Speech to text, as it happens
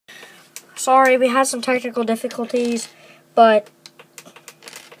Sorry, we had some technical difficulties, but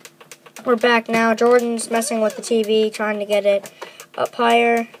we're back now. Jordan's messing with the TV, trying to get it up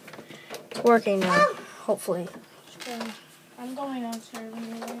higher. It's working now, hopefully. I'm going downstairs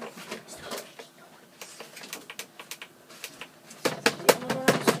anyway.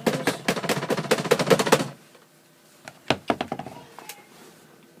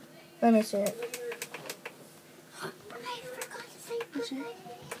 Let me see it.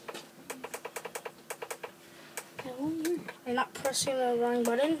 You're not pressing the wrong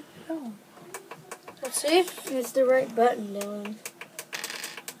button? No. Let's see. It's the right button, Dylan.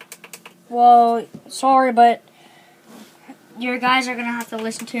 Well, sorry, but your guys are going to have to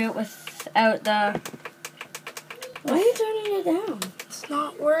listen to it without the... Why are you turning it down? It's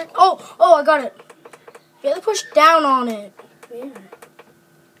not working. Oh, I got it. You have to push down on it. Yeah.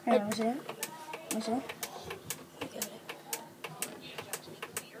 Hey, let me see it. Let me see it. I got it.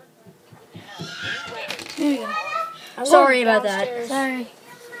 There you go. Sorry about that. Sorry.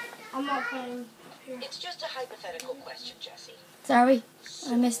 I'm not playing here. It's just a hypothetical question, Jesse. Sorry.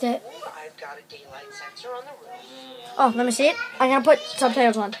 I missed it. I've got a daylight sensor on the roof. Oh, let me see it. I'm going to put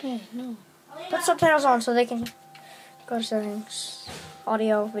subtitles on. Hey, no. Put subtitles on so they can go to settings.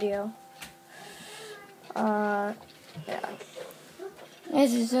 Audio, video. Yeah.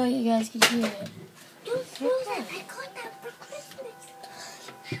 This is so you guys can hear it.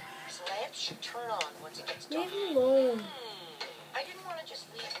 These lamps should turn on once it gets dark. Leave me alone. I didn't want to just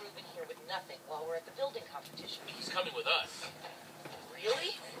leave Ruben here with nothing while we're at the building competition. He's coming with us.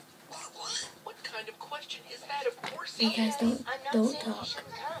 Really? What kind of question is that? Of course he You guys is. don't I'm not saying talk. he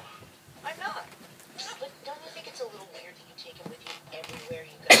shouldn't come. I'm not. But don't you think it's a little weird that you take him with you everywhere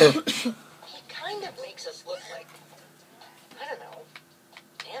you go? He kind of makes us look like, I don't know,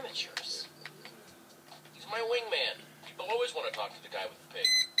 amateurs. He's my wingman. People always want to talk to the guy with the pig.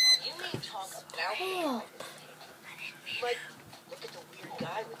 You mean talk about him? Like, look at the weird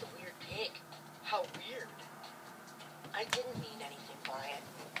guy with the weird pig. How weird. I didn't mean anything by it.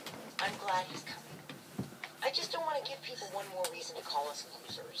 I'm glad he's coming. I just don't want to give people one more reason to call us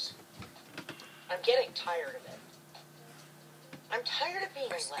losers. I'm getting tired of it. I'm tired of being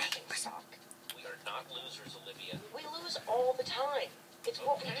a laughing stock. We are not losers, Olivia. We lose all the time. It's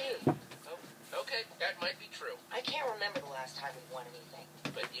what we do. Oh, okay, that might be true. I can't remember the last time we won anything.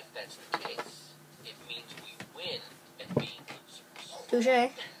 But if that's the case, it means we win at being losers.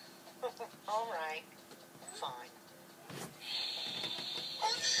 Touche. All right. Fine.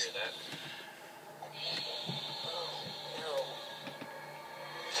 Hear that? No.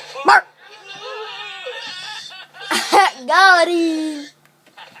 Mark! Got him! You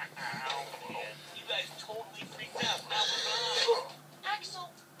guys totally freaked out. Now we're on. Axel,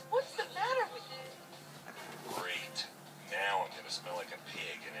 what's the matter with you? Great. Now I'm gonna smell like a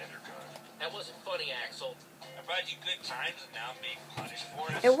pig in Endercon. That wasn't funny, Axel. I brought you good times and now I'm being punished for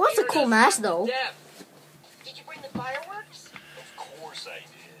it? It was a cool mask, though. Death. Did you bring the fireworks? Of course I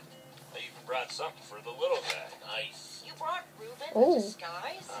did. I even brought something for the little guy. Nice. You brought Ruben Oh. in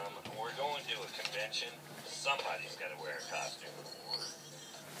disguise? We're going to a convention. Somebody's gotta wear a costume.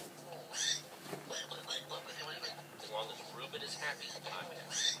 As long as Ruben is happy, I'm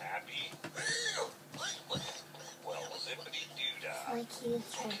happy. Happy? Well, zippity-doo-dah. Like he was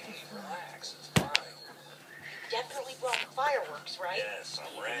trying Okay, to relax. It's fine. You definitely brought the fireworks, right? Yes,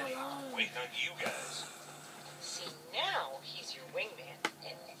 I'm ready. Waiting on you guys. See, now he's your wingman.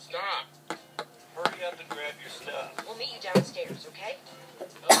 Stop. Hurry up and grab your stuff. We'll meet you downstairs, okay?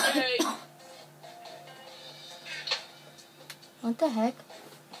 Okay. What the heck?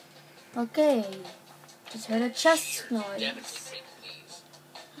 Okay. Just heard a chest Definitely noise. take these.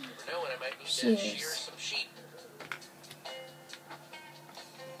 You never know when I might need to Cheers. shear some sheep.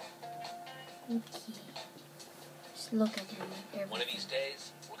 Okay. Just look at him. One of these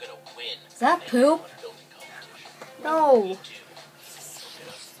days, we're gonna win. Is that poop? Building competition. No. Me too. Get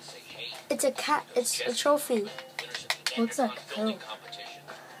us to say, hey, It's a cat. It's a trophy. winners of the Looks like Endercon building poop. competition.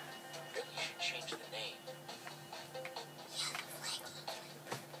 Really should change the name.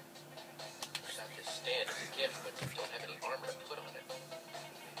 I got this stand as a gift, but don't have any armor to put on it.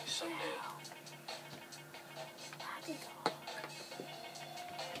 Maybe someday.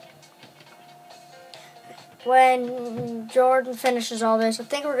 When Jordan finishes all this, I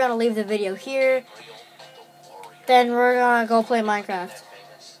think we're going to leave the video here. Real, the warrior. Then we're going to go play Minecraft. That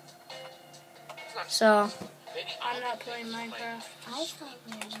famous. It's not So, maybe I'm not playing Minecraft. I thought because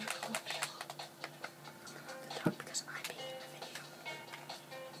I'm being in the video.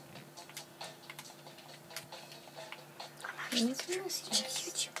 I'm actually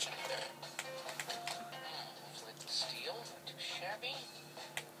YouTube channel. Flint and steel, not too shabby.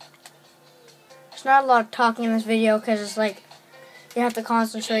 There's not a lot of talking in this video because it's like you have to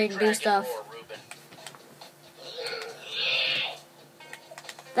concentrate and do stuff.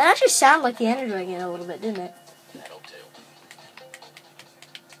 That actually sounded like the Ender Dragon a little bit, didn't it? That'll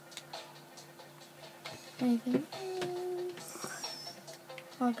do. Anything else?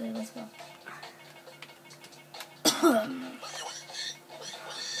 Okay, let's go.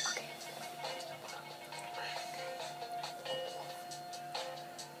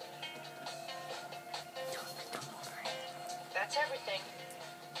 That's everything.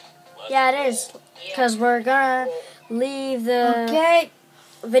 Yeah, it is. Because we're gonna leave the Okay.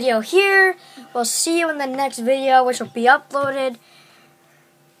 video here. We'll see you in the next video, which will be uploaded.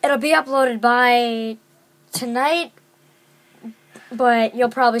 It'll be uploaded by tonight, but you'll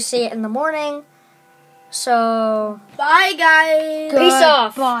probably see it in the morning. So, Bye, guys. Peace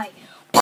off. Bye.